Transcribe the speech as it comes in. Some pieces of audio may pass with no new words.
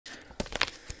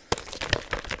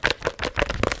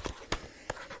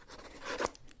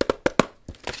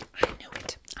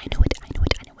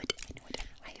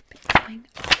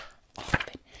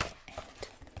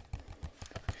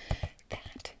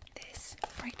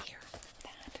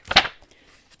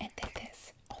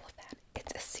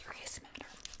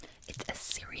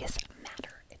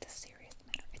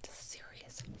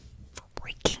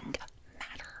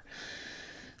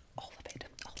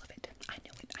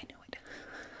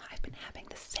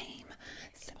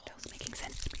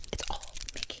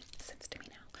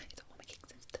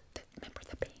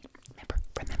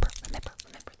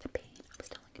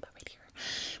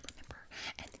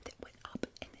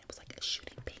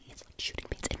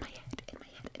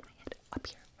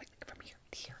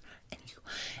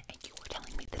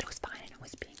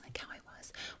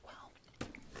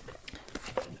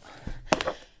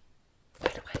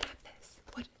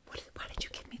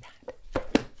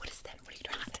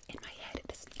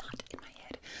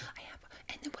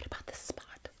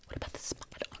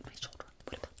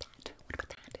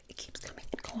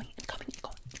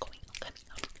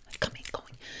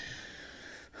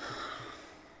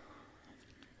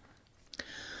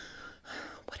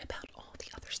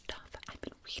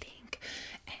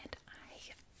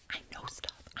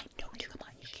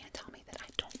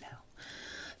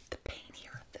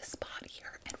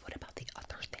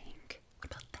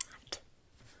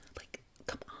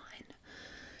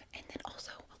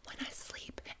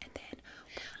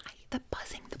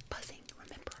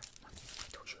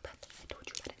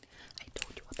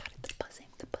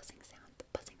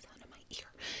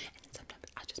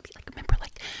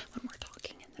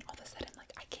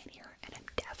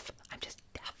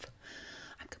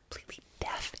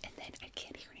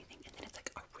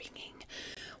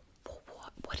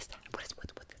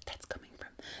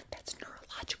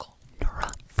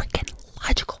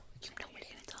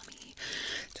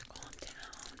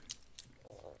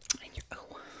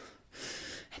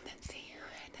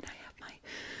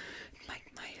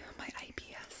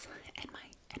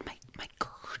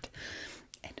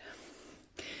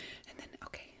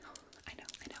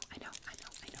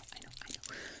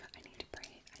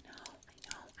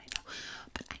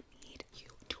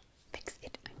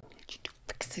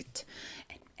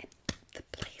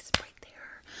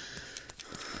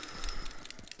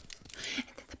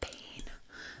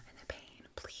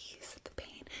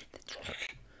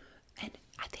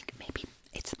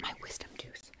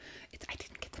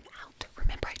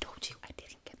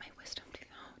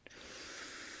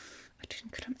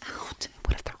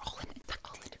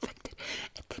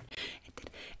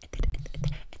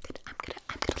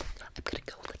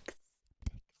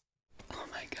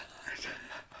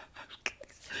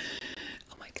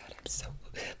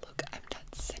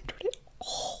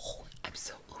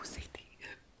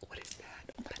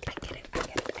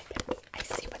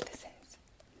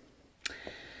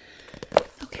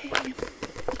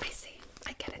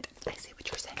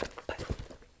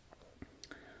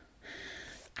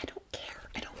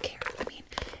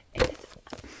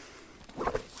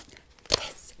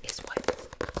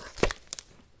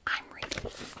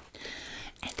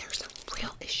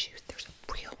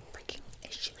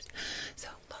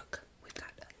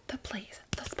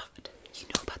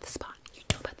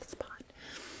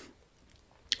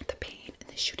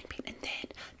shooting pain, and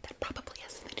then that probably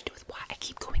has something to do with why I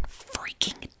keep going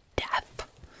freaking deaf.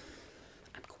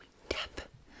 I'm going deaf,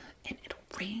 and it'll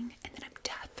ring, and then I'm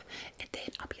deaf, and then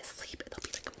I'll be asleep, and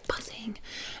there'll be like buzzing,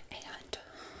 and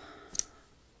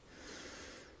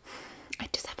I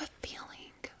just have a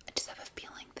feeling.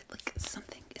 That like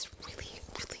something is really,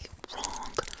 really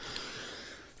wrong.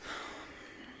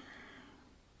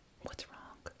 What's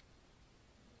wrong?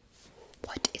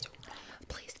 What is wrong?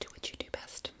 Please do what you do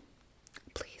best.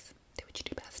 Please do what you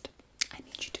do best. I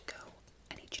need you to go.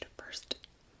 I need you to first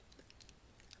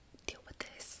deal with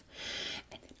this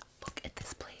and then look at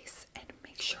this place and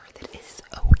make sure that it is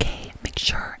okay. Make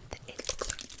sure